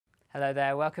Hello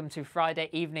there, welcome to Friday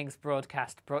evening's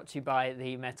broadcast brought to you by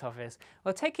the Met Office.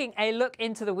 Well, taking a look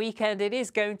into the weekend, it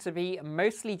is going to be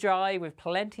mostly dry with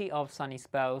plenty of sunny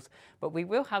spells, but we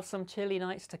will have some chilly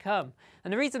nights to come.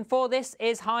 And the reason for this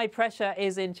is high pressure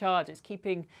is in charge. It's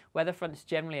keeping weather fronts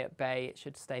generally at bay. It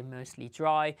should stay mostly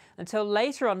dry. Until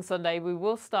later on Sunday, we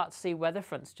will start to see weather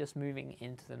fronts just moving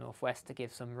into the northwest to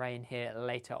give some rain here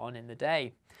later on in the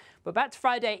day. But back to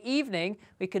Friday evening,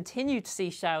 we continue to see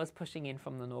showers pushing in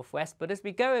from the northwest, but as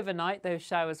we go overnight, those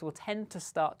showers will tend to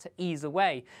start to ease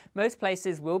away. Most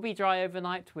places will be dry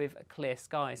overnight with clear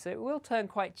skies, so it will turn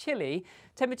quite chilly.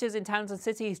 Temperatures in towns and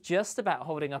cities just about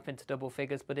holding up into double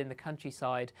figures, but in the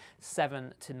countryside,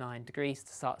 7 to 9 degrees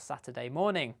to start Saturday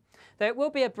morning. Though it will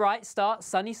be a bright start,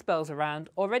 sunny spells around,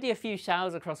 already a few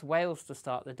showers across Wales to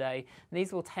start the day, and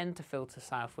these will tend to filter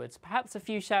southwards. Perhaps a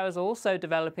few showers also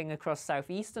developing across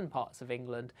southeastern parts of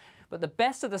England, but the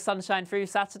best of the sunshine through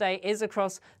Saturday is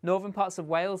across northern parts of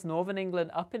Wales, northern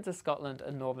England, up into Scotland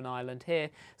and Northern Ireland here.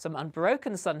 Some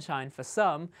unbroken sunshine for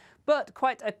some, but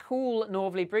quite a cool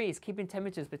northerly breeze, keeping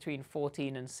temperatures between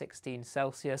 14 and 16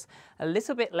 Celsius. A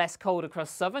little bit less cold across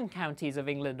southern counties of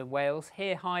England and Wales,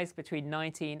 here highs between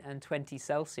 19 and 20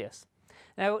 Celsius.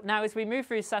 Now, as we move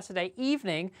through Saturday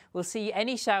evening, we'll see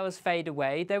any showers fade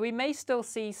away, though we may still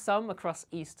see some across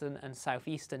eastern and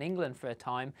southeastern England for a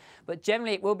time. But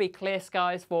generally it will be clear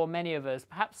skies for many of us,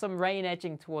 perhaps some rain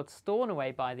edging towards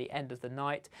Stornoway by the end of the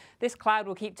night. This cloud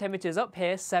will keep temperatures up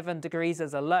here, 7 degrees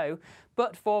as a low,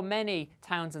 but for many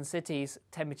towns and cities,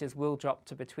 temperatures will drop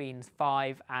to between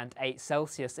 5 and 8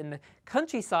 Celsius. In the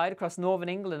countryside across northern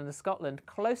England and Scotland,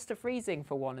 close to freezing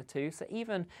for 1 or 2, so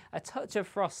even a touch of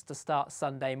frost to start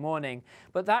Sunday morning.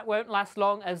 But that won't last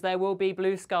long, as there will be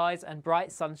blue skies and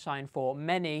bright sunshine for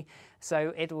many.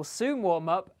 So it will soon warm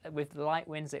up. With the light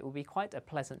winds, it will be quite a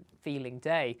pleasant feeling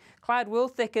day. Cloud will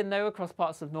thicken though across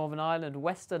parts of Northern Ireland,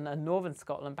 western and northern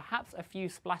Scotland, perhaps a few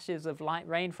splashes of light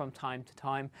rain from time to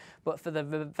time. But for the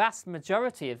vast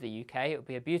majority of the UK, it will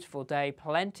be a beautiful day,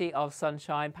 plenty of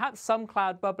sunshine, perhaps some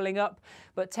cloud bubbling up,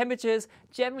 but temperatures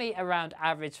generally around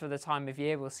average for the time of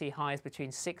year. We'll see highs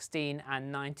between 16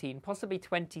 and 19, possibly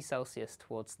 20 Celsius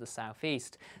towards the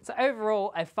southeast. So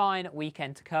overall, a fine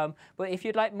weekend to come. But if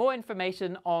you'd like more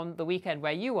information on the weekend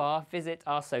where you are, visit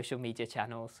our social media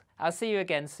channels. I'll see you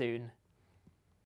again soon.